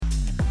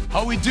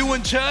How we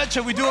doing, church?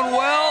 Are we doing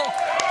well?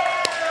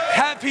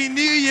 Happy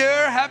New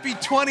Year. Happy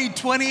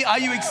 2020. Are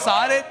you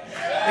excited?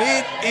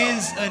 It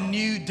is a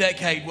new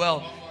decade.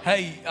 Well,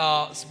 hey,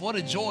 what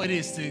a joy it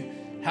is to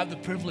have the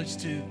privilege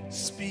to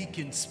speak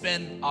and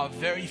spend our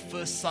very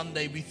first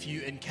Sunday with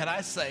you. And can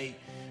I say,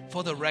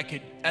 for the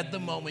record, at the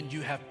moment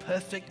you have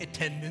perfect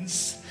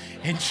attendance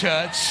in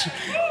church.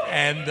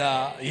 And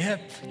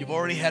you've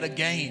already had a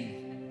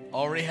gain,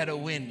 already had a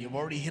win, you've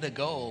already hit a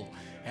goal.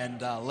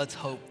 And let's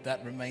hope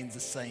that remains the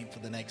same for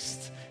the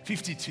next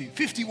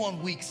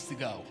 51 weeks to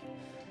go.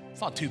 It's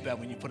not too bad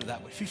when you put it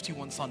that way,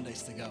 51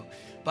 Sundays to go.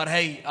 But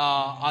hey,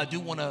 I do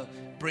want to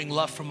bring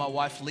love from my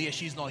wife, Leah.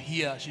 She's not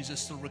here. She's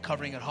just still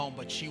recovering at home.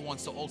 But she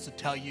wants to also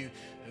tell you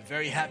a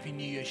very happy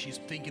New Year. She's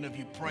thinking of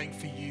you, praying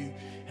for you.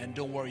 And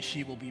don't worry,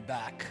 she will be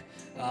back.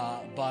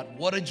 But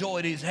what a joy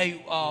it is.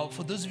 Hey,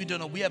 for those of you who don't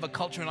know, we have a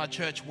culture in our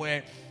church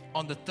where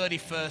on the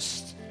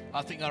 31st,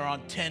 I think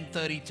around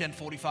 10:30,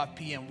 10:45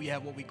 p.m., we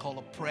have what we call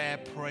a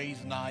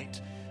praise night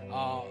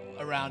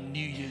around New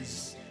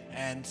Year's.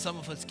 And some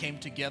of us came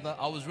together.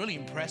 I was really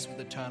impressed with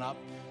the turn up.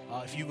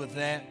 If you were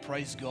there,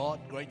 praise God.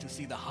 Great to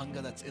see the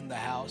hunger that's in the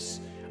house.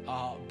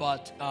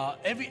 But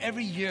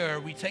every year,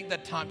 we take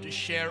that time to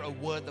share a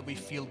word that we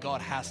feel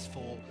God has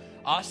for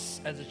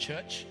us as a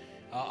church.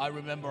 I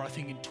remember, I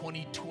think in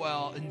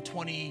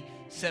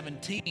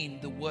 2017,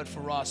 the word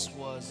for us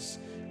was,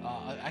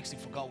 I actually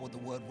forgot what the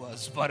word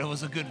was, but it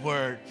was a good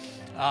word.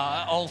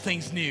 All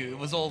things new. It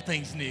was all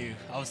things new.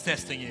 I was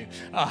testing you.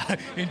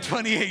 In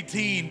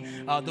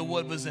 2018, the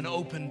word was an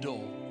open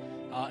door.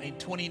 In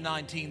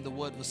 2019, the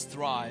word was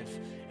thrive.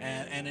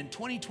 And in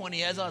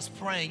 2020, as I was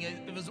praying,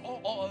 it was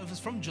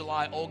from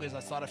July, August, I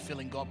started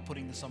feeling God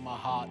putting this on my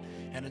heart.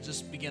 And it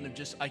just began to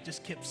I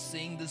just kept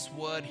seeing this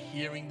word,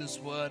 hearing this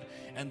word,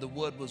 and the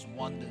word was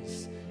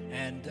wonders.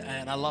 And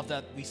I love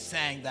that we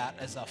sang that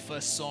as our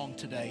first song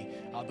today,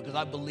 because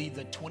I believe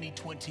that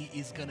 2020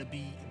 is going to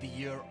be the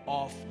year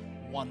of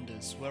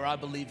wonders, where I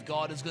believe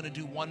God is going to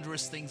do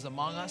wondrous things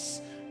among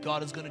us.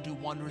 God is going to do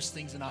wondrous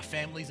things in our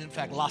families. In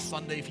fact, last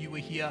Sunday, if you were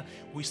here,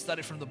 we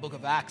studied from the book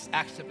of Acts,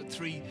 Acts chapter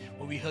 3,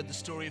 where we heard the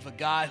story of a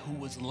guy who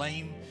was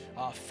lame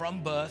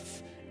from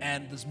birth,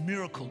 and this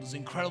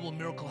incredible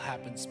miracle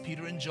happens.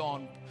 Peter and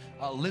John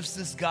lifts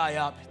this guy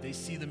up. They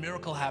see the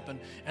miracle happen,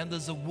 and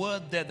there's a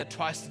word there that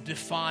tries to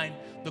define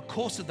the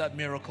course of that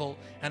miracle,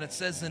 and it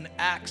says in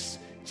Acts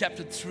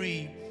chapter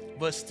 3,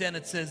 verse 10,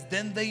 it says,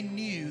 then they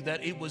knew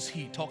that it was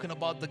he, talking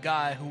about the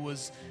guy who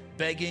was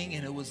begging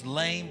and it was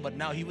lame, but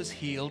now he was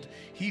healed.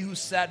 He who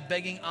sat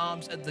begging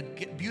alms at the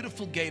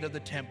beautiful gate of the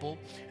temple.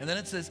 And then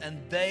it says, and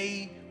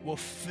they were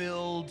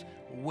filled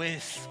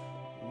with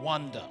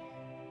wonder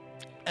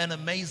and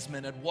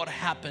amazement at what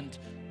happened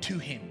to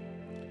him.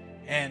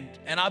 And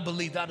I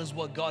believe that is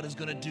what God is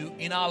going to do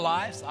in our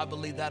lives. I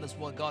believe that is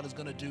what God is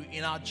going to do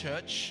in our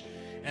church.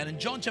 And in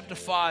John chapter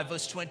 5,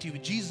 verse 20,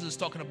 Jesus is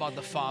talking about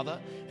the Father,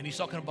 and he's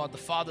talking about the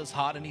Father's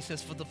heart, and he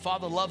says, for the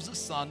Father loves the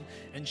Son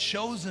and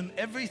shows him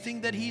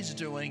everything that he's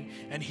doing,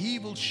 and he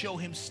will show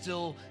him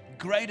still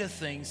greater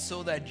things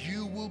so that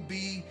you will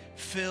be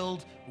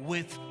filled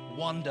with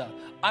wonder.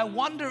 I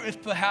wonder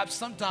if perhaps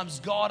sometimes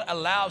God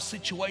allows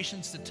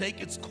situations to take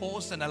its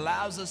course and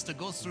allows us to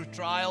go through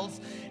trials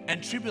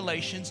and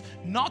tribulations,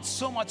 not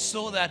so much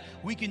so that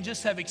we can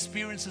just have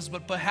experiences,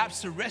 but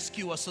perhaps to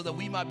rescue us so that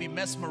we might be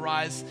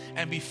mesmerized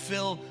and be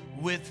filled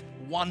with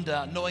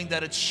wonder, knowing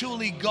that it's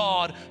surely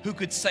God who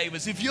could save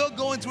us. If you're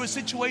going through a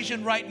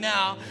situation right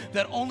now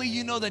that only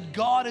you know that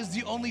God is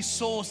the only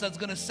source that's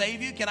going to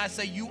save you, can I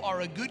say you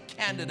are a good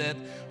candidate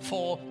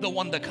for the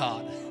wonder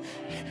card?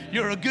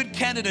 You're a good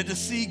candidate to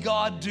see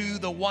God do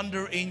the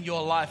wonder in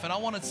your life. And I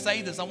want to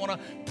say this, I want to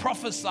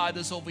prophesy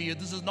this over you.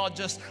 This is not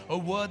just a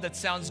word that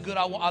sounds good.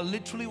 I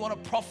literally want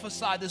to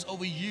prophesy this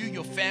over you,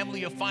 your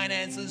family, your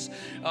finances,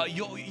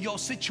 your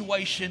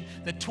situation,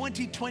 that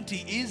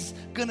 2020 is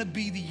going to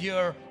be the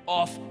year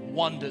of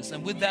wonders.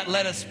 And with that,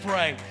 let us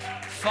pray.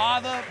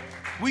 Father,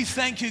 we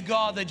thank you,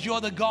 God, that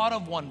you're the God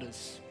of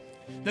wonders.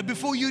 That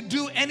before you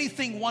do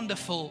anything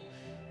wonderful,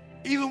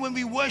 even when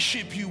we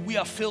worship you, we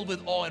are filled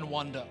with awe and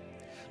wonder.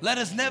 Let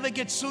us never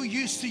get so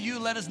used to you.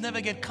 Let us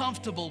never get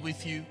comfortable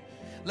with you.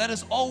 Let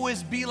us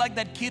always be like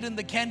that kid in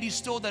the candy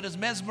store that is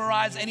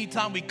mesmerized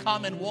anytime we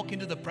come and walk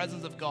into the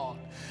presence of God.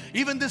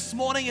 Even this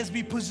morning, as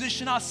we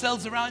position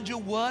ourselves around your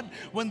word,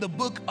 when the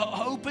book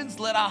opens,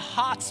 let our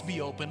hearts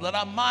be open, let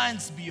our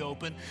minds be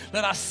open,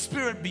 let our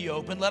spirit be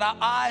open, let our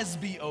eyes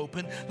be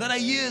open, let our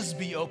ears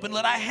be open,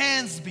 let our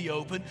hands be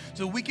open,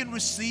 so we can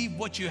receive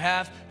what you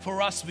have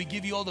for us. We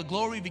give you all the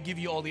glory, we give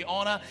you all the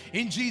honor.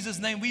 In Jesus'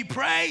 name we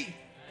pray.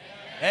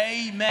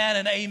 Amen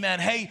and amen.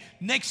 Hey,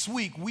 next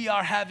week we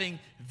are having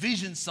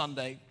Vision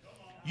Sunday.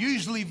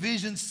 Usually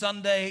Vision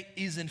Sunday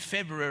is in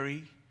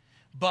February,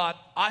 but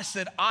I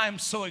said, I'm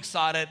so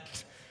excited.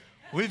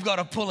 We've got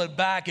to pull it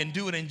back and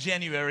do it in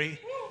January,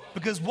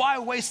 because why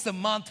waste a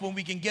month when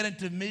we can get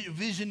into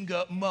vision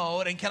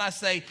mode? And can I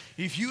say,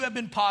 if you have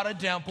been part of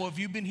Downpour, if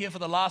you've been here for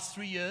the last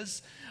 3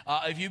 years,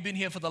 if you've been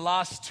here for the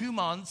last 2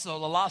 months or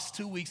the last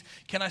 2 weeks,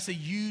 can I say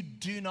you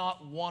do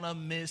not want to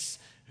miss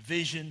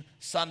Vision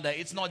Sunday.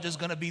 It's not just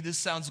going to be this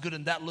sounds good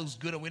and that looks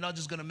good, and we're not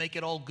just going to make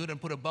it all good and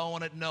put a bow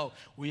on it. No,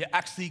 we are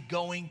actually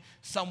going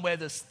somewhere.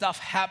 There's stuff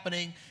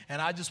happening,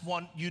 and I just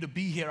want you to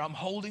be here. I'm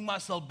holding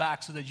myself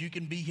back so that you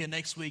can be here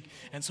next week,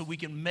 and so we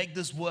can make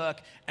this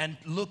work and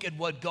look at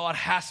what God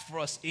has for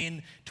us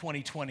in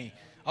 2020.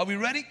 Are we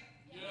ready?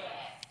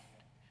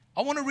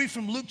 I want to read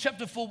from Luke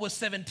chapter 4, verse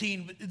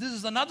 17. This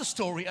is another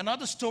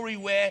story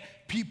where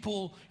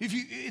people,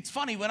 it's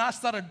funny, when I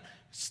started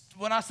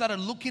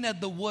looking at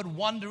the word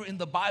wonder in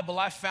the Bible,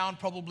 I found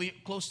probably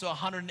close to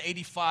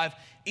 185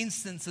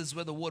 instances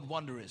where the word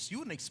wonder is. You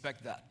wouldn't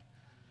expect that.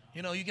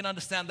 You know, you can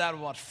understand that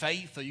about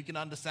faith, or you can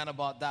understand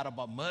that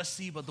about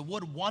mercy, but the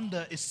word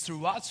wonder is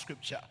throughout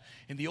Scripture,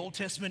 in the Old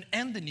Testament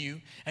and the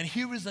New. And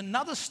here is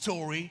another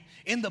story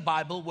in the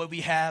Bible where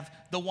we have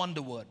the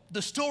wonder word.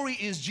 The story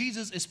is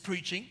Jesus is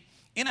preaching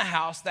in a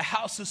house. The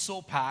house is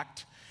so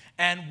packed,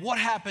 and what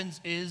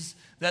happens is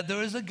that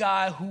there is a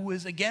guy who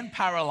is again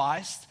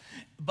paralyzed,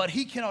 but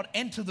he cannot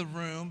enter the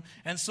room,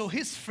 and so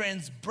his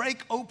friends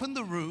break open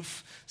the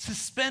roof,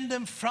 suspend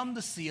him from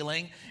the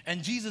ceiling,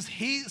 and Jesus,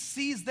 he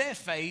sees their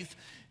faith.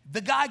 The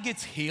guy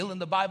gets healed,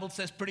 and the Bible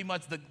says pretty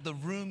much the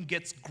room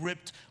gets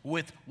gripped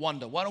with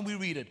wonder. Why don't we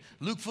read it?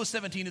 Luke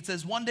 4:17, it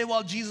says, "One day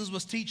while Jesus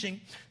was teaching,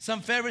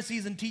 some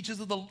Pharisees and teachers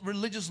of the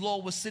religious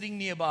law were sitting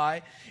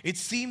nearby. It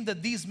seemed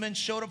that these men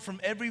showed up from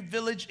every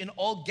village in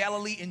all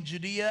Galilee and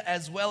Judea,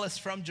 as well as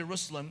from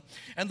Jerusalem.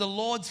 And the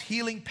Lord's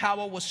healing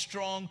power was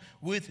strong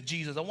with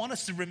Jesus." I want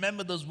us to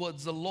remember those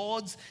words. The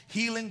Lord's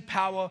healing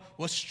power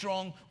was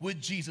strong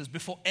with Jesus.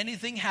 Before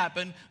anything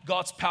happened,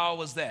 God's power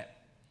was there.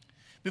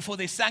 Before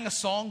they sang a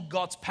song,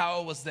 God's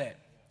power was there.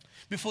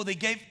 Before they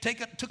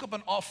took up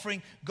an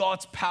offering,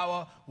 God's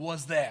power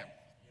was there.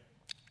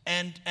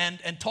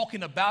 And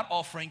talking about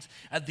offerings,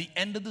 at the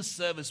end of the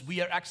service, we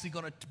are actually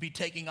going to be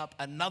taking up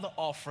another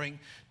offering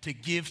to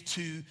give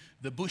to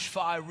the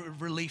bushfire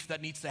relief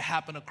that needs to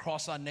happen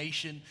across our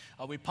nation.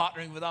 We're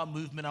partnering with our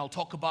movement. I'll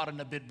talk about it in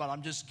a bit, but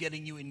I'm just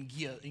getting you in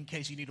gear in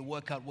case you need to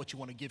work out what you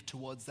want to give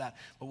towards that.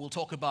 But we'll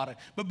talk about it.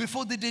 But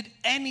before they did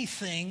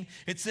anything,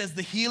 it says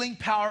the healing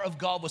power of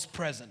God was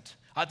present.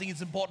 I think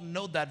it's important to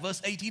note that. Verse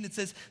 18, it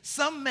says,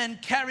 "Some men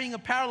carrying a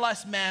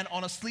paralyzed man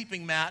on a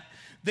sleeping mat,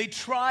 they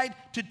tried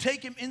to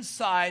take him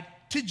inside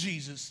to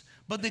Jesus,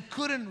 but they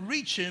couldn't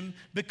reach him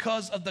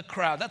because of the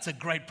crowd." That's a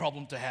great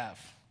problem to have.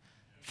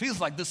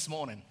 Feels like this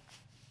morning.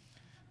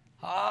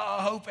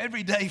 I hope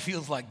every day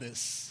feels like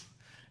this.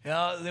 You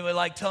know, they were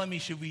like telling me,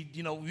 should we,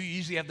 we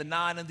usually have the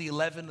 9 and the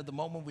 11. At the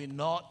moment, we're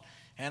not.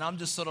 And I'm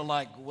just sort of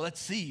like, well, let's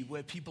see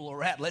where people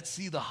are at. Let's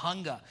see the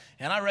hunger.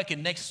 And I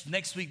reckon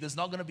next week there's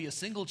not going to be a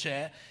single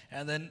chair.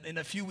 And then in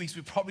a few weeks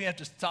we probably have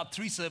to start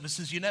 3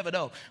 services. You never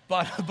know.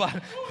 But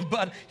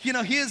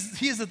here's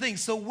the thing.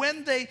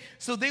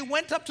 So they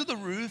went up to the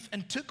roof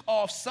and took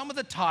off some of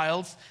the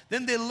tiles.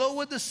 Then they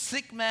lowered the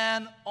sick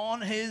man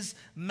on his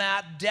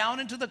mat down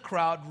into the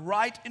crowd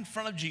right in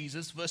front of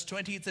Jesus. Verse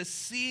 20, it says,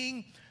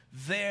 "Seeing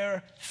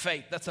their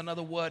faith." That's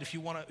another word. If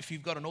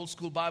you've got an old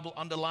school Bible,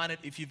 underline it.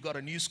 If you've got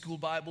a new school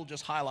Bible,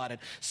 just highlight it.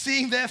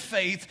 "Seeing their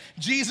faith,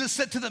 Jesus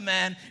said to the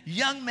man,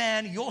 'Young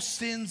man, your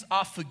sins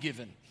are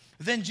forgiven.'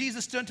 Then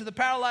Jesus turned to the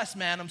paralyzed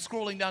man." I'm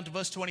scrolling down to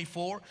verse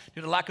 24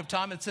 due to lack of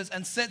time. It says,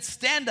 "And said,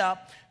 'Stand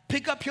up,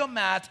 pick up your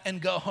mat and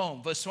go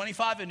home.'" Verse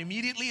 25, "And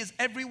immediately as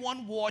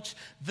everyone watched,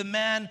 the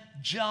man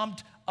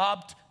jumped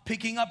up,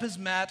 picking up his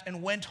mat,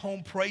 and went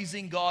home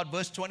praising God."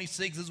 Verse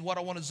 26 is what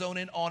I want to zone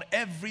in on.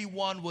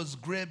 "Everyone was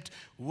gripped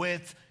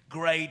with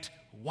great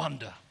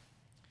wonder."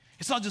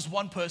 It's not just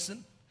one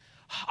person.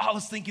 I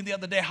was thinking the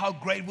other day, how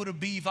great would it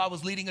be if I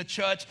was leading a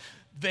church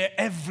where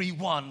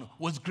everyone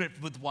was gripped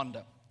with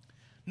wonder?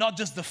 Not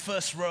just the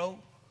first row,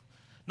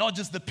 not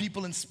just the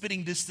people in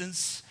spitting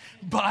distance,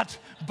 but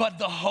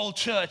the whole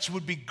church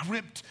would be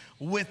gripped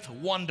with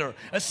wonder.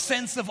 A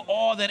sense of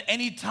awe that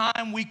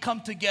anytime we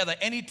come together,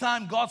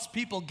 anytime God's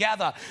people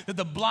gather, that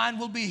the blind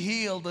will be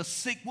healed, the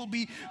sick will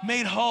be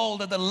made whole,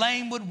 that the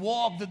lame would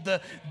walk, that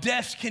the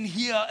deaf can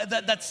hear,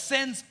 that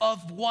sense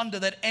of wonder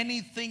that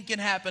anything can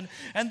happen.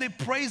 And they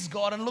praised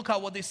God, and look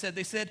at what they said.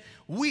 They said,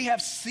 "We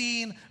have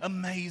seen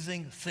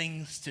amazing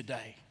things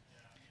today."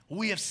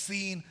 We have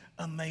seen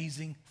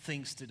amazing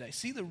things today.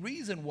 See, the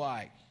reason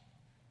why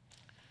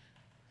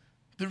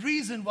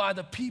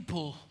the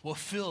people were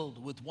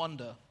filled with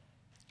wonder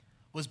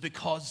was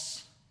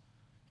because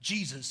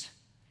Jesus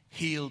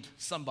healed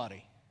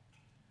somebody.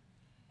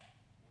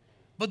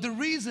 But the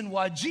reason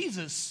why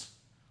Jesus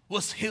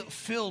was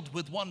filled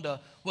with wonder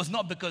was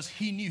not because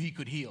he knew he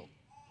could heal.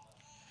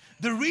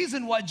 The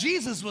reason why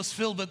Jesus was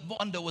filled with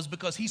wonder was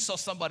because he saw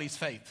somebody's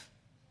faith.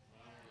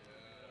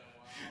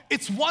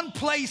 It's one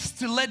place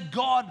to let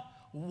God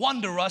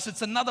wonder us.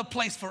 It's another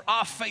place for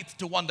our faith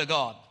to wonder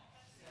God.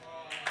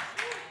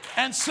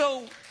 And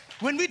so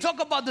when we talk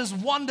about this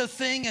wonder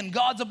thing and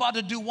God's about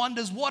to do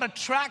wonders, what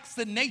attracts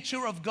the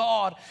nature of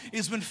God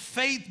is when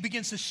faith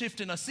begins to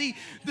shift in us. See,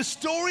 the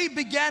story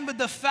began with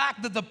the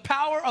fact that the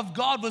power of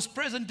God was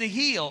present to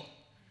heal,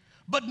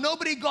 but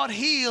nobody got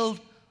healed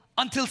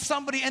until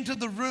somebody entered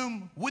the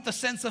room with a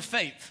sense of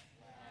faith.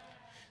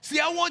 See,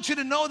 I want you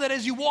to know that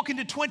as you walk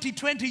into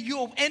 2020, you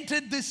have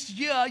entered this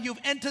year, you've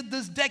entered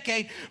this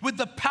decade with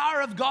the power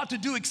of God to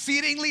do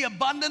exceedingly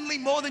abundantly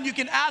more than you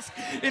can ask,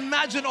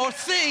 imagine, or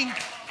think.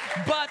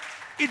 But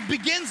it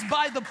begins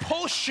by the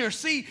posture.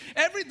 See,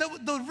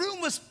 the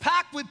room was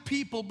packed with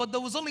people, but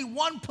there was only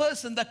one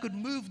person that could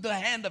move the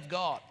hand of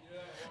God.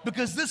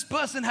 Because this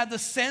person had the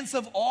sense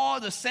of awe,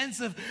 the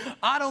sense of,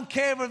 I don't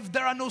care if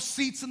there are no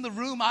seats in the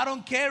room. I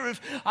don't care if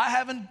I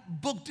haven't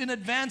booked in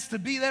advance to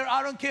be there.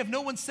 I don't care if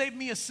no one saved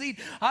me a seat.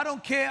 I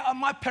don't care.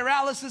 My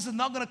paralysis is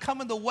not going to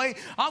come in the way.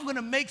 I'm going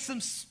to make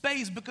some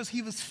space, because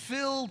he was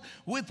filled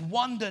with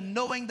wonder,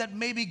 knowing that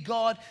maybe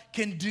God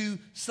can do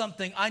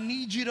something. I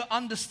need you to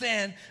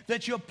understand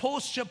that your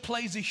posture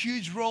plays a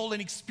huge role in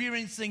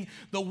experiencing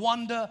the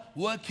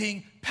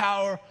wonder-working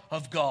power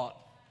of God.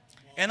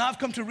 And I've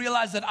come to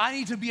realize that I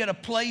need to be at a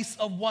place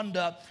of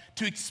wonder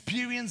to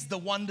experience the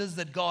wonders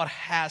that God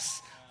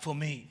has for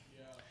me.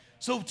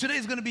 So today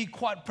is going to be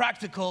quite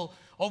practical.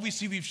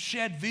 Obviously, we've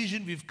shared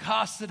vision, we've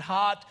casted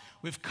heart,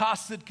 we've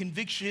casted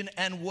conviction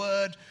and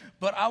word.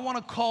 But I want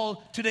to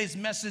call today's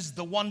message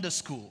the Wonder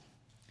School,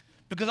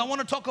 because I want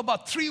to talk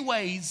about 3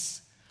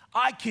 ways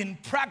I can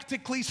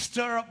practically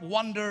stir up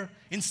wonder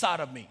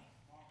inside of me.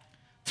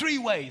 3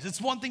 ways.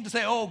 It's one thing to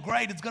say, oh,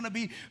 great, it's going to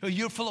be a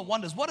year full of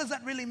wonders. What does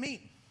that really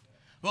mean?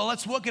 Well,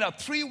 let's work it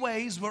out. 3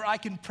 ways where I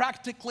can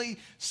practically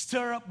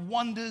stir up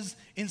wonders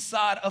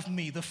inside of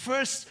me. The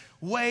first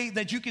way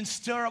that you can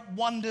stir up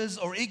wonders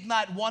or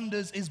ignite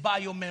wonders is by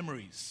your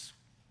memories.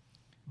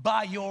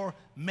 By your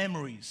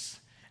memories.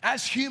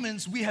 As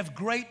humans, we have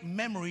great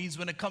memories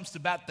when it comes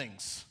to bad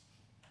things.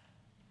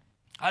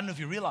 I don't know if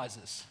you realize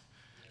this.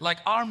 Like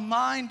our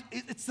mind,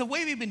 it's the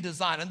way we've been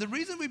designed. And the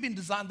reason we've been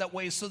designed that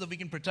way is so that we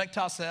can protect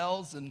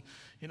ourselves. And,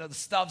 you know, the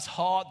stuff's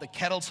hot, the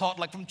kettle's hot.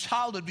 Like from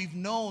childhood, we've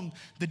known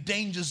the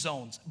danger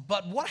zones.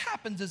 But what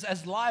happens is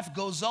as life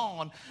goes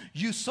on,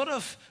 you sort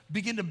of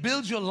begin to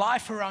build your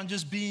life around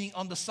just being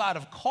on the side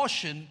of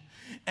caution.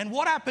 And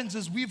what happens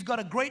is we've got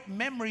a great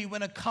memory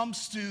when it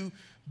comes to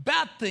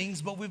bad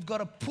things, but we've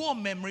got a poor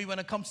memory when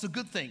it comes to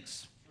good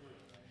things.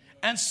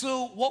 And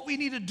so what we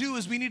need to do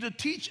is we need to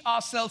teach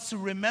ourselves to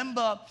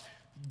remember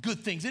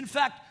good things. In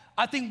fact,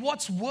 I think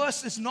what's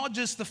worse is not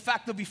just the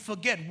fact that we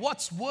forget.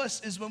 What's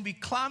worse is when we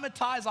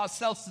climatize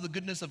ourselves to the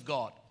goodness of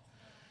God.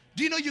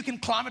 Do you know you can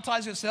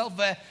climatize yourself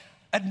where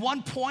at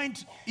one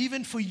point,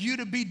 even for you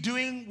to be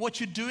doing what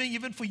you're doing,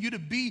 even for you to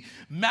be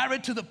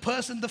married to the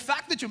person, the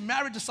fact that you're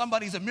married to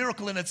somebody is a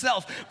miracle in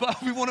itself,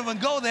 but we won't even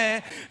go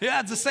there.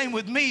 Yeah, it's the same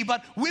with me,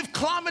 but we've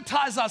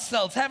climatized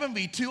ourselves, haven't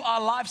we, to our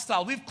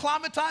lifestyle. We've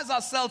climatized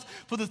ourselves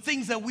for the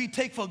things that we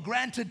take for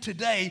granted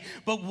today,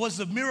 but was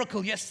a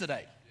miracle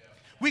yesterday.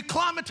 We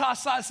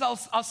climatize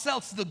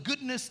ourselves to the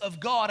goodness of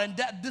God, and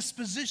that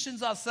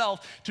dispositions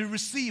ourselves to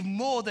receive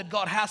more that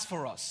God has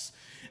for us.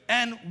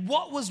 And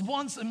what was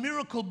once a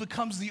miracle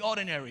becomes the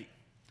ordinary.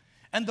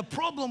 And the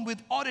problem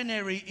with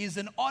ordinary is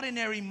an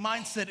ordinary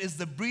mindset is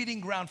the breeding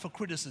ground for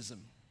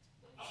criticism.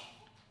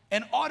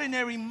 An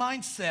ordinary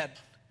mindset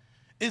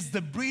is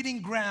the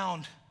breeding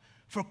ground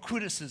for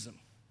criticism.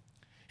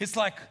 It's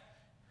like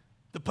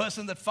the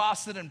person that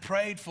fasted and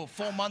prayed for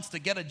 4 months to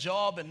get a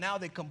job, and now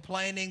they're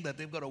complaining that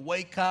they've got to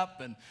wake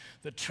up and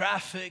the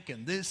traffic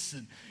and this,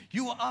 and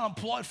you were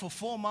unemployed for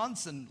 4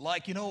 months, and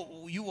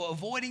you were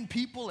avoiding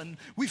people, and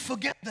we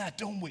forget that,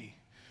 don't we?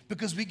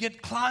 Because we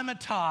get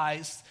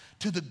climatized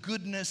to the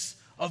goodness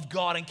of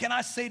God. And can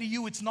I say to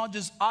you, it's not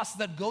just us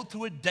that go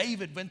through it.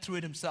 David went through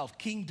it himself.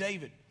 King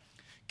David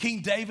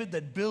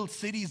that built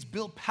cities,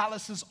 built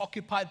palaces,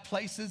 occupied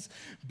places,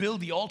 built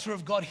the altar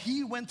of God.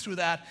 He went through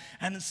that.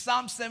 And in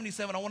Psalm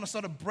 77, I want to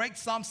sort of break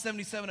Psalm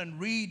 77 and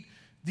read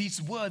these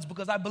words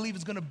because I believe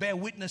it's going to bear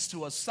witness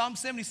to us. Psalm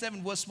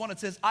 77 verse 1, it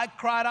says, I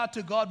cried out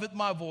to God with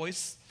my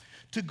voice,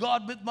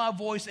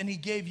 and he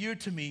gave ear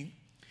to me.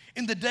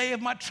 In the day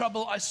of my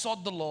trouble, I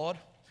sought the Lord.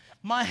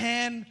 My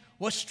hand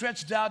was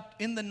stretched out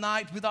in the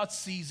night without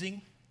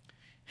ceasing.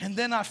 And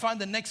then I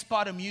find the next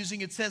part amusing.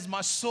 It says,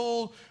 my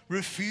soul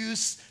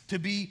refused to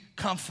be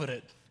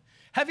comforted.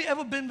 Have you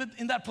ever been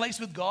in that place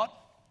with God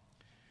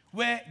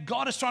where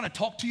God is trying to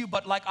talk to you,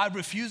 but like I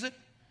refuse it?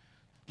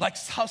 Like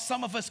how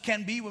some of us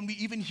can be when we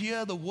even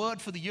hear the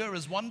word for the year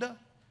is wonder.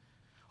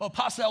 Well,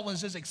 Pastor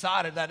Elvin's just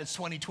excited that it's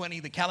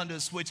 2020, the calendar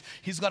is switched.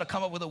 He's got to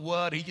come up with a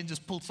word. He can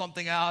just pull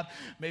something out.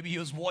 Maybe he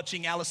was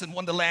watching Alice in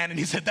Wonderland and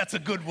he said, that's a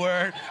good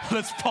word.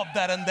 Let's pop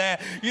that in there.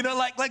 You know,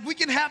 like we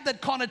can have that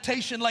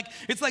connotation. Like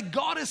it's like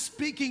God is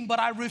speaking, but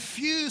I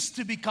refuse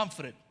to be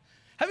comforted.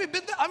 Have you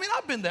been there? I mean,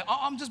 I've been there.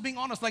 I'm just being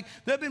honest. Like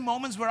there have been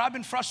moments where I've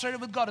been frustrated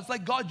with God. It's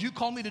like, God, you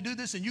call me to do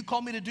this and you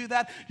call me to do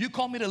that. You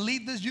call me to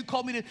lead this. You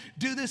call me to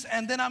do this.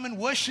 And then I'm in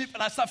worship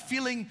and I start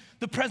feeling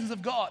the presence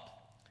of God.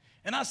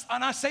 And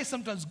I say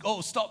sometimes,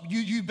 oh, stop,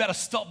 you better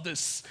stop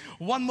this.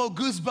 One more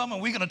goosebump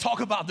and we're going to talk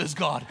about this,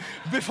 God.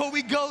 Before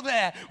we go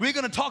there, we're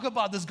going to talk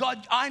about this.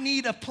 God, I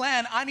need a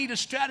plan. I need a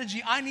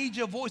strategy. I need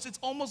your voice. It's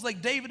almost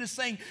like David is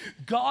saying,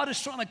 God is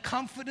trying to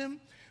comfort him,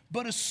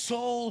 but his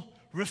soul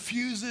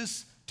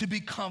refuses to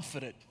be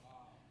comforted.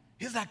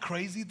 Isn't that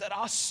crazy that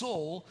our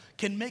soul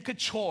can make a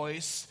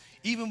choice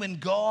even when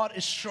God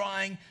is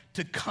trying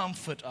to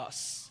comfort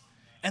us.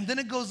 And then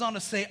it goes on to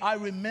say, I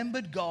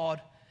remembered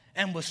God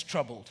and was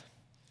troubled.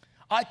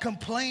 I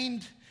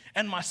complained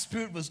and my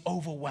spirit was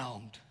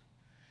overwhelmed.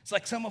 It's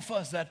like some of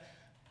us that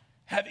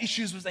have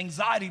issues with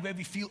anxiety where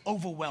we feel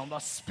overwhelmed. Our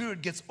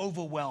spirit gets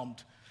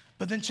overwhelmed.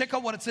 But then check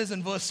out what it says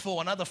in verse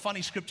 4, another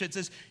funny scripture. It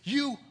says,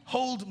 you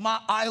hold my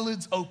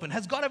eyelids open.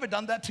 Has God ever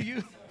done that to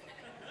you?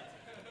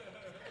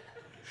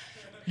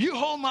 You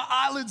hold my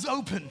eyelids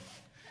open.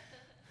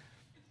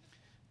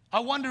 I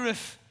wonder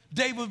if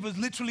David was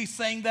literally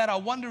saying that. I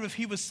wonder if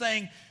he was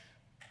saying,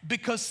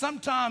 because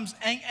sometimes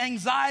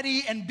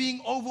anxiety and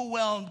being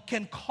overwhelmed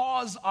can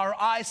cause our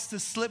eyes to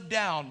slip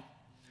down.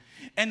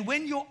 And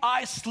when your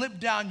eyes slip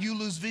down, you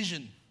lose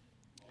vision.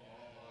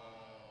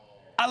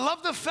 I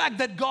love the fact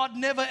that God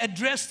never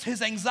addressed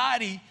his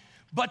anxiety,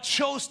 but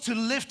chose to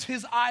lift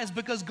his eyes,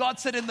 because God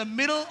said in the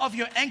middle of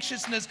your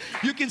anxiousness,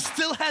 you can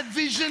still have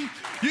vision,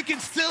 you can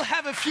still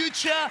have a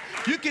future,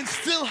 you can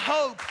still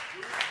hope.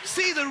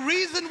 See, the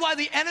reason why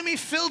the enemy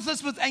fills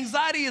us with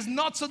anxiety is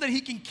not so that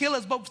he can kill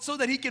us, but so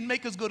that he can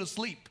make us go to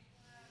sleep.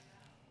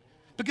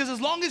 Because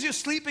as long as you're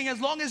sleeping, as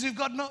long as you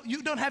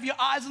don't have your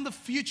eyes on the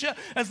future,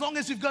 as long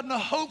as you've got no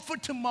hope for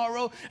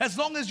tomorrow, as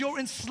long as you're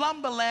in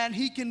slumberland,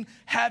 he can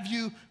have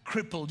you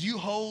crippled. You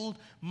hold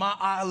my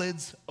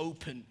eyelids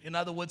open. In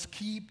other words,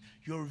 keep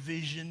your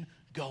vision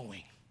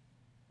going.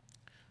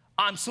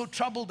 I'm so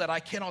troubled that I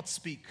cannot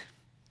speak.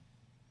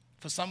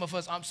 For some of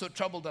us, I'm so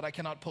troubled that I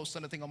cannot post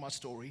anything on my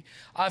story.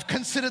 I've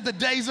considered the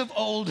days of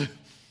old,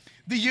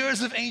 the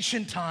years of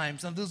ancient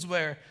times. And this is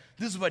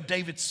where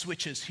David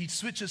switches. He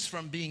switches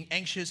from being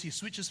anxious. He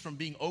switches from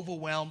being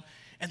overwhelmed.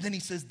 And then he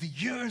says, the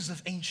years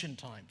of ancient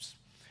times.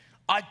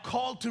 I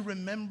call to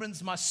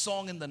remembrance my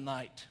song in the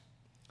night.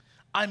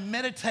 I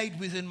meditate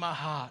within my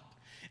heart.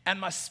 And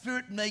my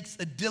spirit makes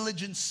a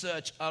diligent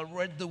search. I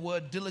read the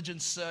word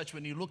diligent search.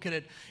 When you look at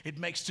it, it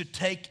makes to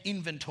take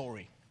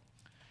inventory.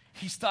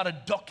 He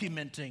started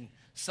documenting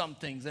some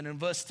things. And in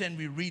verse 10,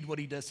 we read what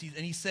he does.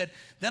 And he said,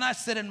 then I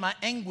said in my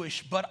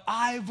anguish, but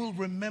I will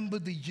remember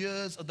the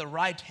years of the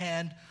right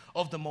hand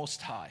of the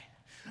Most High.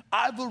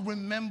 I will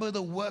remember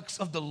the works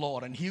of the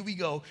Lord. And here we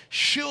go.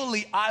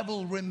 Surely I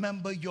will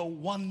remember your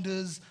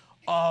wonders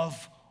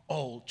of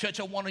old. Church,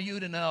 I want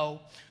you to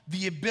know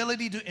the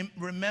ability to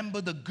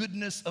remember the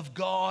goodness of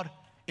God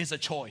is a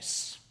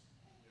choice.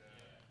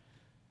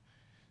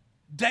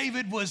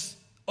 David was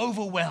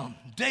overwhelmed.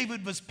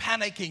 David was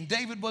panicking.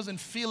 David wasn't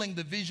feeling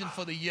the vision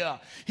for the year.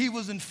 He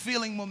wasn't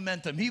feeling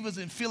momentum. He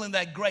wasn't feeling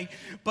that great.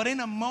 But in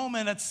a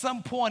moment, at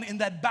some point in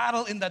that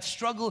battle, in that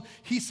struggle,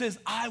 he says,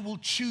 I will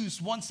choose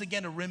once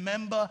again to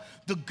remember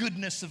the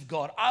goodness of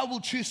God. I will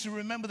choose to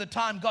remember the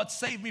time God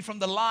saved me from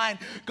the lion.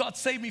 God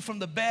saved me from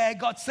the bear.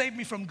 God saved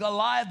me from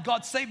Goliath.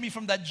 God saved me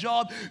from that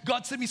job.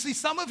 God saved me. See,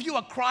 some of you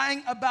are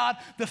crying about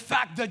the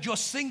fact that you're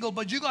single,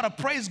 but you got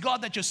to praise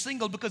God that you're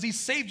single because he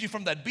saved you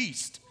from that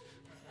beast.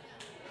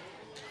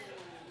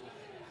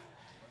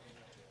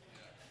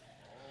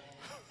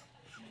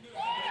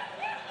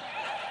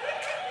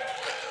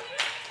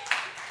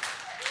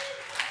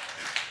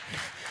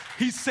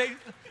 He said,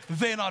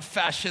 they're not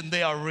fashion,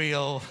 they are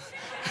real.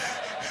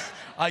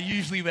 I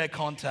usually wear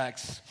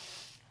contacts,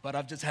 but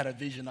I've just had a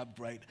vision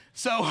upgrade.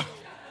 So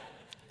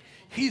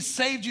he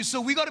saved you. So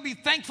we got to be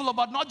thankful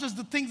about not just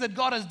the things that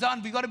God has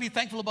done, we got to be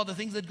thankful about the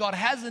things that God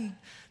hasn't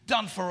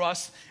done for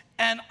us.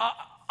 And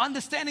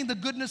understanding the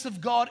goodness of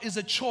God is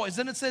a choice.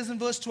 Then it says in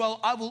verse 12,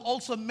 I will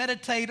also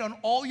meditate on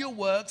all your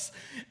works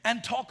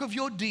and talk of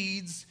your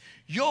deeds.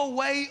 Your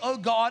way, O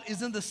God,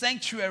 is in the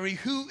sanctuary.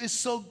 Who is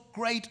so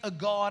great a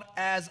God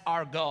as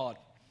our God?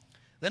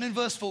 Then in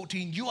verse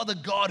 14, you are the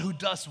God who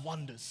does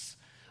wonders.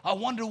 I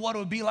wonder what it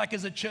would be like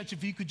as a church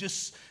if you could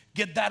just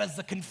get that as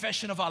the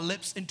confession of our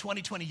lips in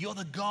 2020. You're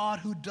the God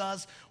who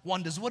does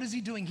wonders. What is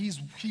he doing? He's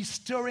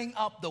stirring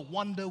up the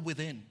wonder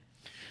within.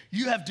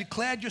 You have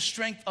declared your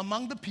strength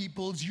among the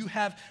peoples. You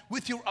have,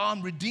 with your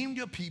arm, redeemed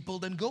your people.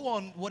 Then go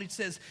on what it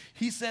says.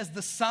 He says,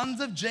 the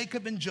sons of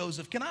Jacob and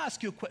Joseph. Can I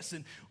ask you a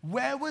question?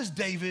 Where was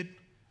David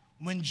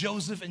when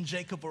Joseph and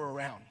Jacob were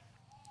around?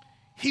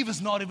 He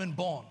was not even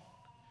born.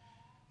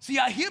 See,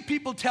 I hear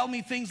people tell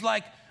me things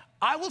like,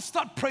 I will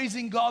start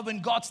praising God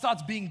when God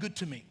starts being good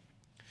to me.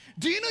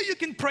 Do you know you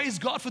can praise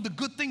God for the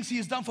good things he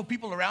has done for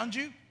people around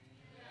you?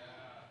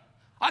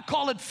 I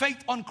call it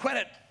faith on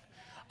credit.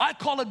 I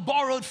call it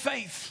borrowed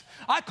faith.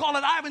 I call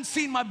it, I haven't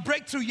seen my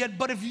breakthrough yet,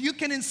 but if you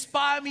can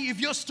inspire me,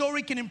 if your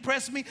story can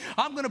impress me,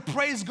 I'm going to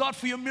praise God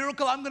for your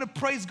miracle. I'm going to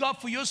praise God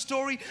for your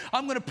story.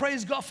 I'm going to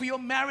praise God for your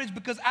marriage,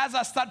 because as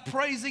I start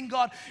praising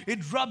God,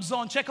 it rubs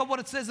on. Check out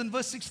what it says in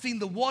verse 16.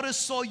 The waters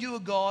saw you, O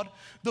God.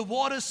 The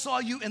waters saw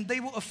you, and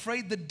they were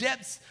afraid. The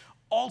depths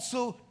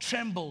also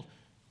trembled.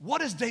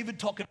 What is David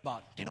talking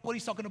about? Do you know what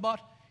he's talking about?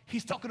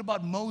 He's talking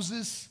about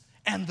Moses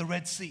and the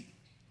Red Sea.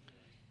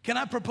 Can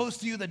I propose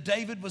to you that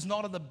David was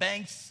not on the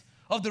banks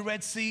of the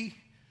Red Sea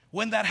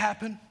when that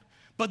happened?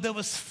 but there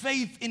was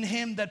faith in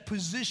him that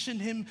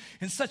positioned him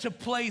in such a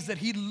place that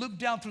he looked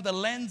down through the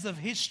lens of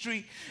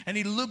history, and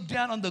he looked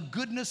down on the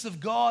goodness of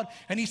God,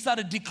 and he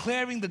started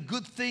declaring the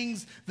good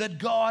things that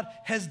God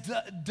has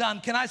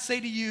done. Can I say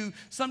to you,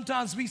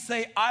 sometimes we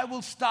say, I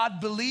will start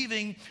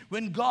believing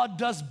when God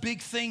does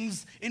big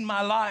things in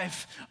my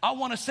life. I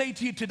want to say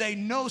to you today,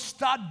 no,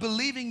 start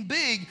believing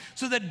big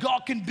so that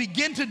God can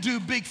begin to do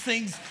big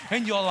things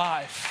in your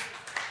life.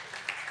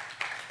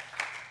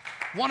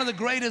 One of the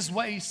greatest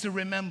ways to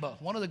remember,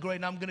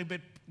 and I'm going to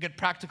get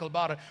practical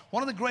about it.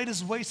 One of the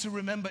greatest ways to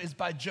remember is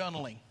by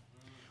journaling.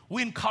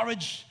 We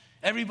encourage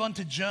everyone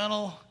to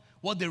journal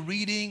what they're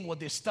reading, what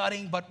they're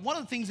studying, but one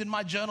of the things in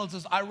my journals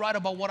is I write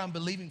about what I'm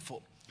believing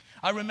for.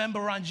 I remember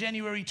around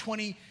January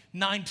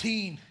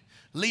 2019,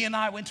 Lee and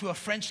I went to a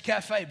French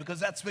cafe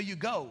because that's where you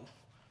go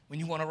when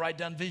you want to write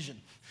down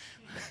vision.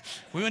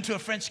 We went to a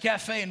French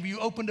cafe and we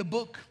opened a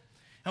book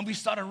and we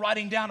started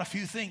writing down a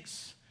few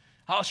things.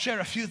 I'll share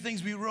a few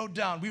things we wrote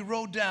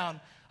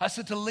down. I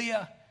said to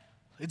Leah,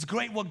 it's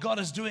great what God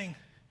is doing,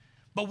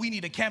 but we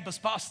need a campus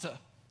pastor.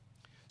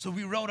 So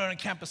we wrote on a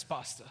campus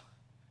pastor.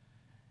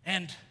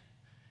 And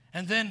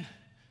then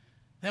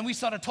we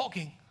started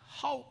talking.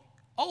 How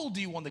old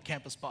do you want the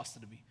campus pastor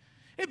to be?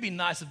 It'd be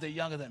nice if they're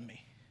younger than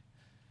me.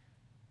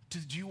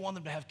 Do you want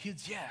them to have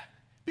kids? Yeah.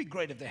 It'd be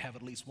great if they have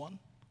at least one.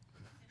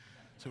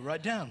 So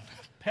write down,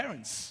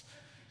 parents,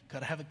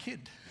 gotta have a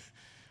kid.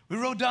 We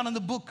wrote down in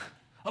the book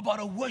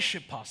about a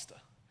worship pastor.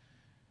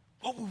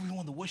 What would we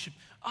want the worship?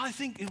 I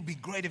think it would be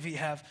great if we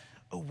have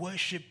a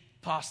worship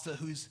pastor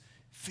who's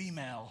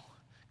female.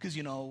 Because,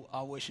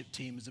 our worship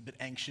team is a bit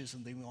anxious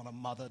and they want a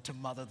mother to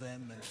mother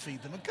them and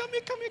feed them. And come here,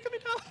 darling.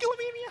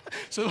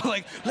 So,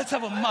 let's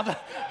have a mother.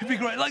 It'd be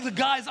great. Like the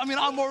guys,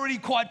 I'm already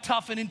quite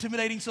tough and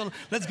intimidating, so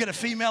let's get a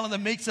female in the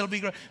mix. It'll be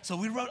great. So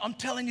we wrote, I'm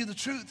telling you the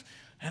truth.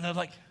 And they're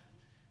like,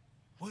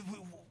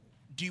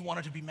 do you want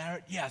her to be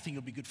married? Yeah, I think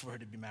it'll be good for her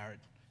to be married.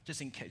 Just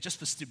in case, just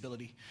for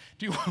stability.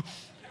 Do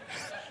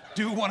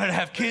you want her to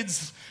have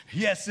kids?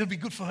 Yes, it'll be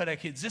good for her to have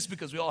kids. Just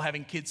because we're all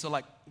having kids,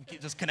 so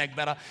just connect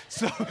better.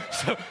 So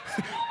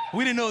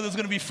we didn't know there was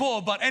going to be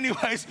 4, but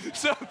anyways.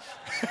 So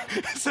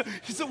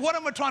what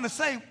am I trying to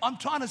say? I'm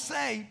trying to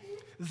say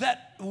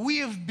that we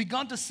have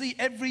begun to see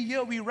every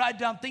year we write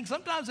down things.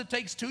 Sometimes it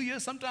takes 2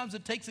 years, sometimes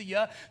it takes a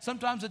year,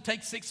 sometimes it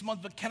takes 6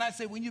 months. But can I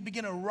say, when you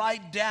begin to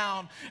write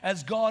down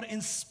as God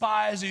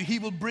inspires you, He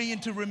will bring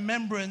into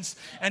remembrance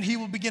and He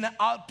will begin to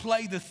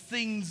outplay the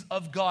things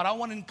of God. I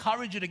want to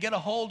encourage you to get a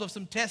hold of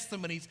some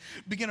testimonies,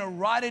 begin to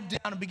write it down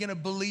and begin to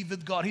believe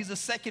with God. Here's the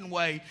second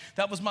way.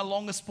 That was my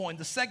longest point.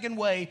 The second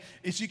way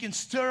is you can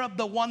stir up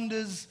the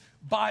wonders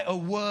by a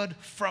word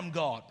from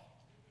God.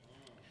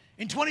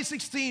 In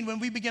 2016, when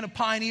we began to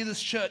pioneer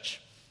this church,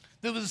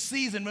 there was a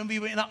season when we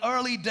were in our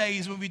early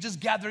days, when we were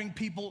just gathering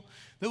people.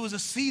 There was a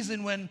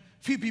season when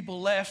few people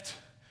left.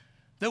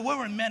 There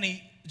weren't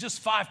many,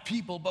 just 5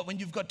 people, but when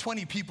you've got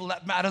 20 people,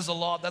 that matters a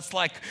lot. That's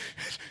like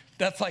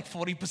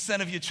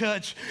 40% of your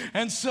church.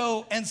 And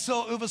so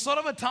it was sort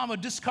of a time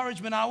of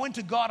discouragement. I went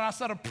to God and I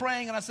started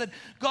praying and I said,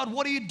 God,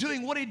 what are you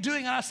doing? What are you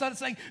doing? And I started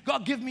saying,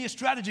 God, give me a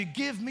strategy.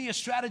 Give me a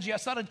strategy. I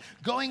started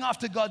going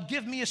after God,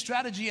 give me a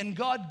strategy. And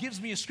God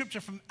gives me a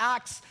scripture from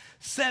Acts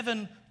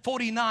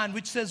 7:49,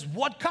 which says,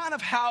 what kind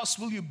of house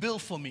will you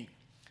build for me,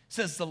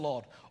 says the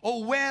Lord?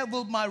 Or where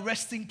will my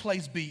resting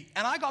place be?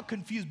 And I got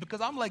confused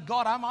because I'm like,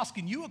 God, I'm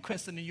asking you a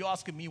question and you're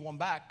asking me one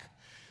back.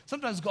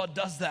 Sometimes God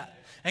does that.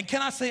 And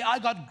can I say, I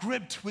got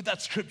gripped with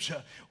that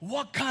scripture.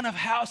 What kind of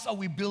house are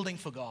we building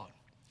for God?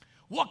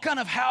 What kind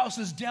of house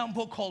is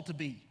Downpour called to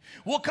be?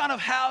 What kind of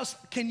house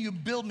can you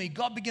build me?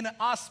 God began to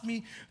ask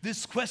me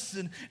this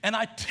question, and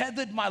I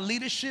tethered my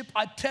leadership,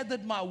 I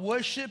tethered my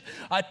worship,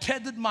 I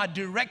tethered my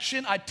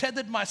direction, I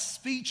tethered my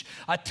speech,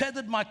 I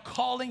tethered my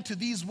calling to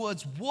these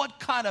words.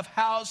 What kind of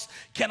house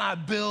can I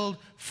build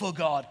for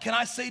God? Can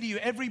I say to you,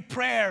 every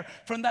prayer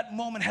from that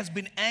moment has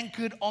been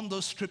anchored on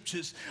those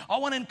scriptures. I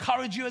want to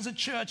encourage you as a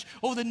church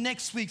over the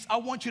next weeks. I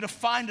want you to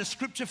find a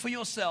scripture for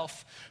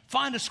yourself,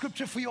 find a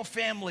scripture for your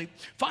family,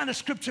 find a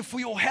scripture for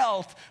your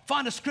health,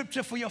 find a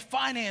scripture for your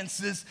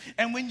finances.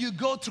 And when you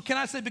go through, can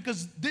I say,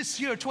 because this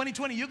year,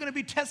 2020, you're going to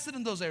be tested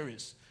in those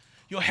areas.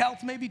 Your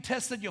health may be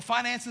tested, your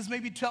finances may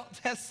be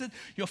tested,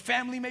 your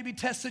family may be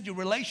tested, your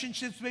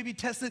relationships may be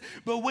tested.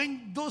 But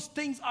when those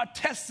things are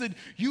tested,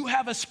 you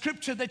have a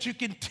scripture that you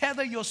can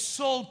tether your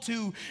soul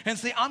to and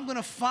say, I'm going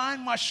to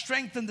find my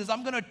strength in this.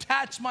 I'm going to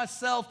attach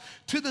myself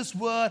to this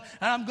word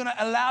and I'm going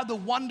to allow the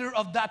wonder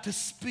of that to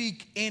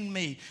speak in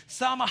me.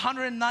 Psalm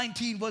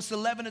 119 verse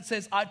 11, it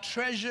says, I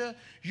treasure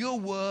your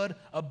word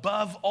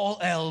above all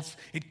else.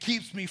 It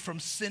keeps me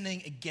from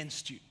sinning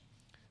against you.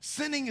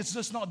 Sinning is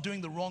just not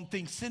doing the wrong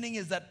thing. Sinning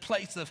is that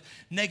place of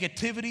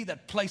negativity,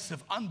 that place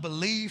of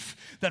unbelief,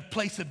 that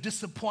place of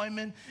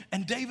disappointment.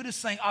 And David is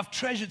saying, I've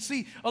treasured.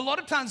 See, a lot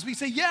of times we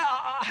say, yeah,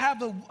 I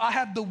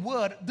have the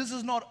word. This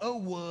is not a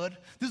word.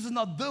 This is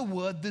not the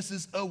word. This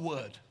is a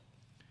word.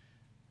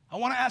 I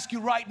want to ask you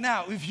right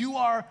now, if you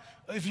are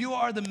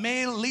the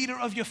male leader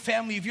of your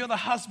family, if you're the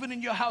husband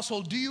in your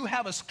household, do you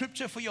have a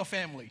scripture for your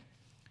family?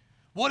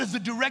 What is the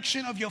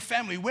direction of your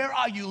family? Where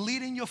are you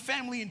leading your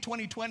family in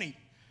 2020?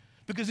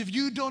 Because if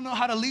you don't know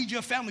how to lead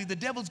your family, the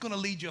devil's going to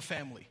lead your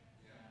family.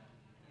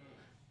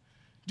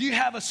 Do you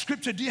have a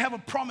scripture? Do you have a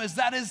promise?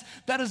 That is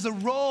the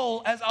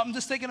role. As I'm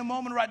just taking a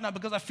moment right now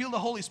because I feel the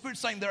Holy Spirit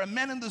saying there are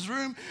men in this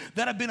room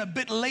that have been a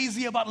bit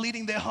lazy about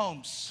leading their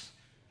homes.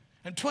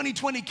 And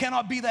 2020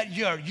 cannot be that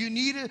year. You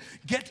need to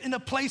get in a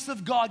place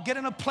of God, get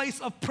in a place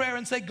of prayer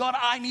and say, God,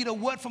 I need a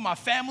word for my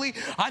family.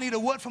 I need a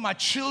word for my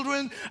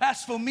children.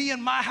 As for me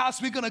and my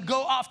house, we're going to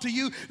go after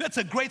you. That's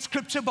a great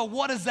scripture, but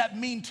what does that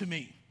mean to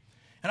me?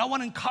 And I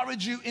want to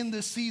encourage you in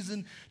this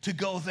season to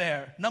go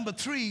there. Number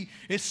 3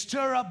 is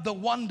stir up the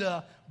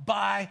wonder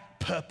by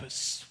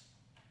purpose.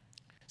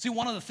 See,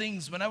 one of the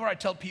things whenever I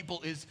tell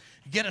people is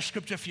get a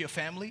scripture for your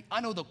family.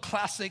 I know the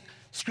classic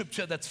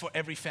scripture that's for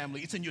every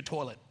family. It's in your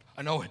toilet.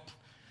 I know it.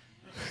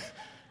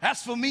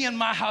 As for me and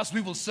my house,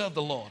 we will serve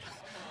the Lord.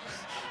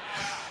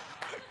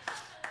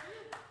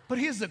 But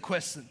here's the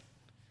question.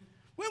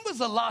 When was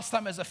the last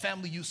time as a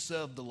family you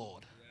served the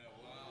Lord?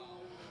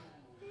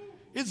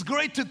 It's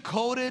great to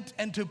quote it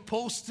and to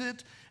post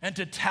it and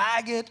to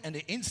tag it and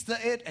to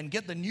Insta it and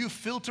get the new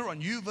filter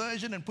on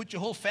YouVersion and put your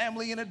whole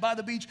family in it by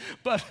the beach.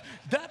 But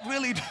that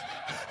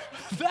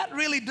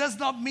really does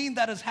not mean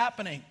that is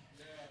happening.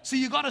 So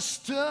you got to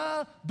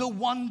stir the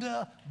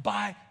wonder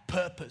by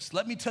purpose.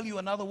 Let me tell you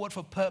another word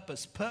for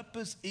purpose.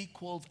 Purpose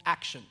equals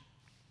action.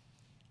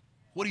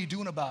 What are you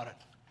doing about it?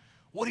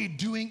 What are you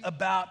doing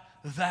about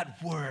that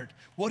word?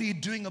 What are you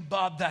doing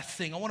about that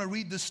thing? I want to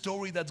read this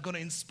story that's going to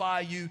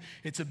inspire you.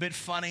 It's a bit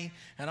funny,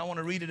 and I want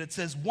to read it. It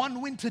says,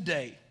 one winter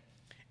day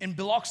in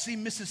Biloxi,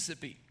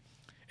 Mississippi,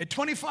 a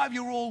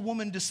 25-year-old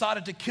woman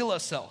decided to kill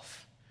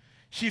herself.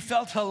 She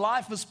felt her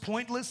life was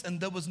pointless and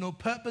there was no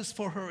purpose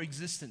for her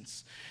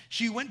existence.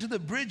 She went to the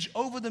bridge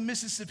over the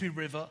Mississippi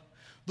River.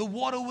 The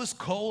water was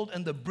cold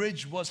and the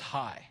bridge was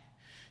high.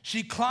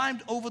 She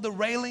climbed over the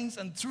railings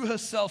and threw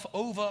herself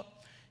over.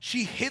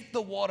 She hit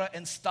the water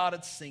and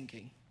started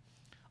sinking.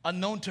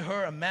 Unknown to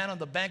her, a man on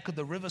the bank of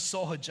the river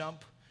saw her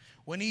jump.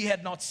 When he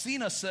had not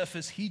seen her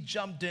surface, he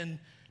jumped in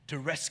to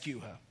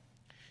rescue her.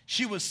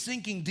 She was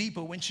sinking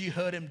deeper when she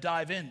heard him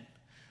dive in.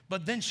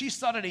 But then she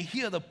started to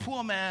hear the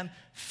poor man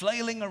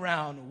flailing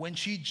around when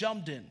she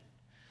jumped in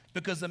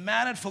because the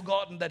man had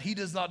forgotten that he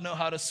does not know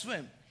how to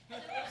swim.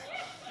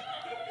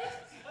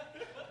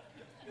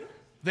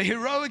 The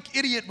heroic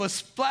idiot was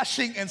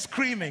splashing and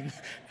screaming,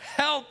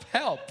 "Help,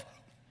 help."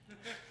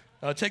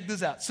 Now check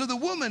this out. So the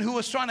woman who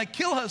was trying to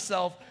kill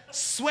herself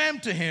swam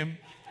to him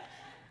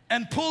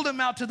and pulled him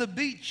out to the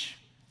beach.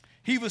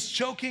 He was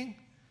choking,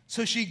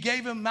 so she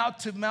gave him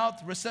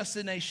mouth-to-mouth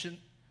resuscitation.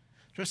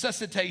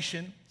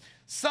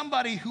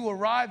 Somebody who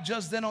arrived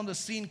just then on the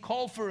scene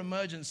called for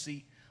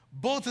emergency.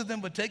 Both of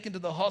them were taken to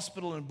the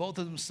hospital and both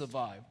of them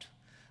survived.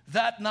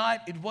 That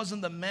night, it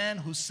wasn't the man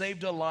who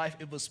saved her life,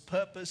 it was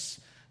purpose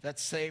that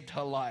saved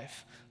her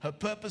life. Her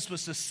purpose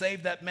was to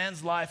save that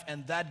man's life,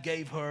 and that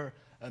gave her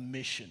a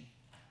mission.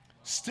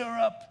 Stir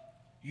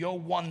up your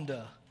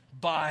wonder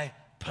by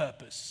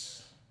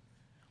purpose.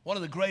 One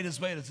of the greatest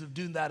ways of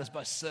doing that is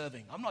by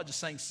serving. I'm not just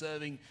saying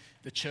serving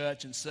the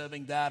church and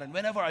serving that. And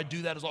whenever I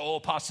do that, it's like, oh,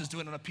 pastor's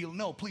doing an appeal.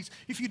 No, please,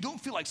 if you don't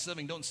feel like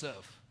serving, don't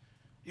serve.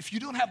 If you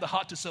don't have the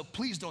heart to serve,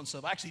 please don't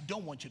serve. I actually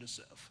don't want you to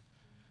serve.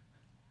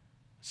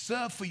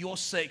 Serve for your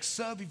sake.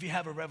 Serve if you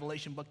have a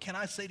revelation. But can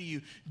I say to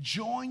you,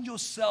 join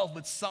yourself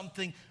with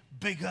something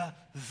bigger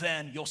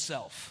than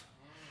yourself.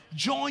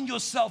 Join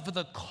yourself with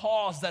a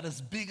cause that is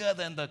bigger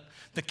than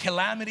the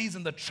calamities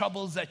and the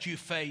troubles that you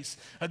face.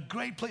 A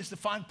great place to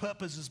find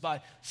purpose is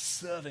by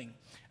serving.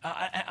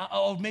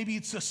 Or maybe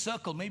it's a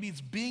circle. Maybe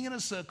it's being in a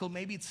circle.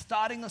 Maybe it's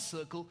starting a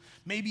circle.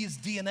 Maybe it's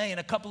DNA. In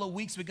a couple of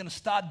weeks, we're going to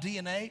start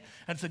DNA.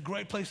 And it's a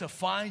great place to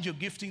find your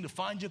gifting, to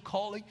find your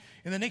calling.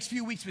 In the next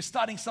few weeks, we're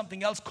starting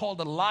something else called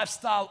the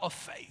lifestyle of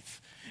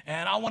faith.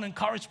 And I want to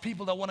encourage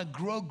people that want to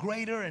grow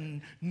greater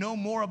and know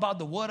more about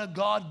the Word of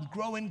God,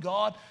 grow in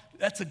God.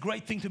 That's a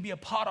great thing to be a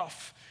part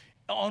of.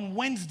 On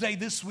Wednesday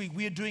this week,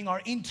 we are doing our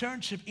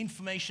internship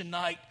information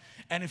night.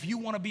 And if you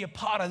want to be a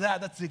part of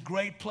that, that's a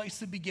great place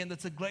to begin.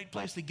 That's a great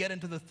place to get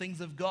into the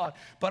things of God.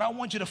 But I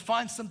want you to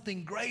find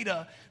something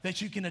greater that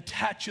you can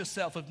attach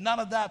yourself. If none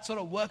of that sort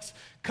of works,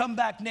 come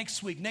back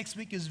next week. Next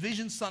week is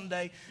Vision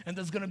Sunday, and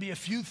there's going to be a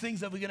few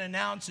things that we're going to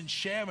announce and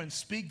share and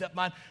speak that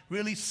might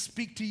really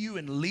speak to you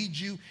and lead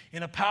you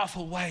in a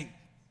powerful way.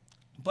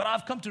 But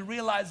I've come to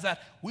realize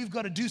that we've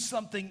got to do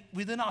something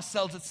within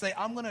ourselves that say,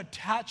 I'm going to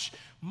attach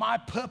my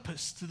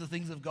purpose to the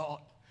things of God.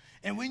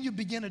 And when you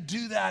begin to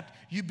do that,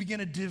 you begin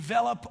to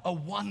develop a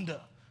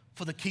wonder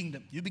for the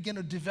kingdom. You begin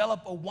to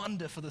develop a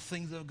wonder for the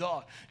things of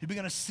God. You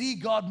begin to see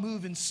God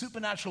move in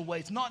supernatural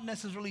ways, not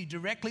necessarily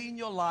directly in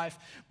your life,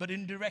 but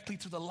indirectly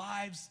to the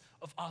lives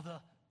of other